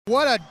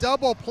What a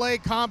double play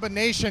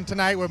combination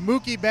tonight with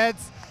Mookie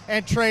Betts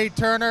and Trea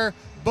Turner.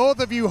 Both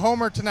of you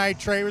homer tonight,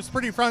 Trey. It was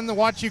pretty fun to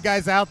watch you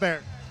guys out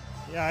there.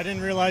 Yeah, I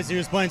didn't realize he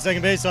was playing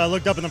second base, so I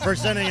looked up in the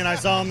first inning and I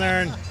saw him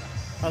there, and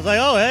I was like,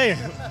 oh, hey,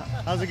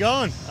 how's it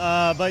going?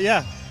 But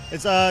yeah,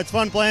 it's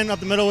fun playing up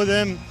the middle with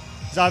him.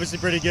 He's obviously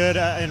pretty good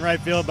in right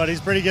field, but he's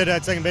pretty good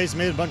at second base. He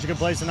made a bunch of good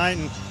plays tonight,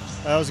 and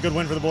it was a good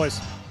win for the boys.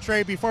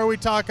 Trey, before we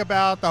talk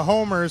about the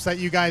homers that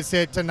you guys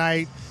hit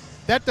tonight,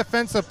 that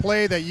defensive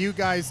play that you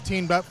guys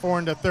teamed up for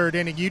in the third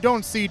inning, you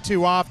don't see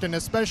too often,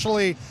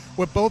 especially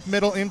with both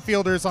middle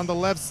infielders on the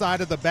left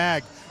side of the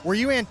bag. Were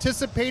you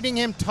anticipating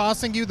him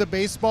tossing you the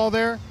baseball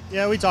there?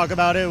 Yeah, we talk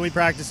about it. We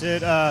practice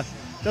it.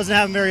 Doesn't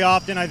happen very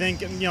often. I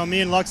think, me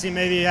and Luxie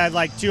maybe had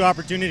like 2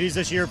 opportunities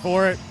this year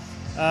for it.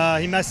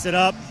 He messed it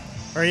up,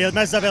 or he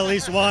messed up at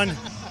least one.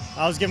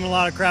 I was giving him a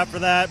lot of crap for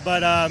that,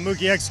 but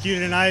Mookie executed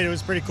tonight. It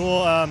was pretty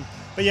cool.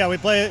 But yeah, we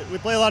play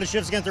a lot of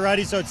shifts against the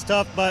righty, so it's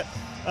tough, but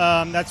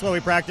that's what we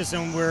practice,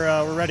 and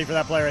we're ready for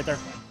that play right there.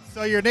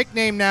 So your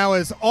nickname now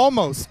is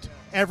almost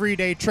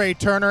Everyday Trea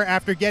Turner.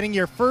 After getting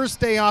your first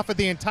day off of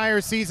the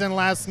entire season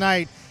last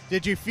night,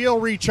 did you feel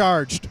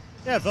recharged?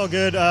 Yeah, it felt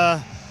good.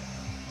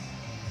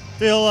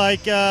 Feel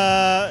like,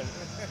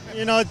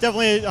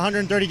 definitely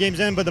 130 games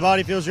in, but the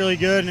body feels really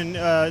good, and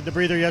the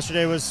breather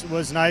yesterday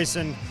was nice,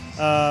 and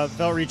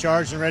felt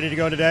recharged and ready to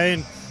go today,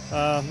 and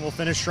we'll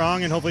finish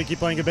strong and hopefully keep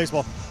playing good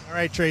baseball. All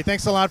right, Trey,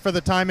 thanks a lot for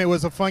the time. It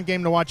was a fun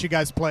game to watch you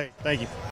guys play. Thank you.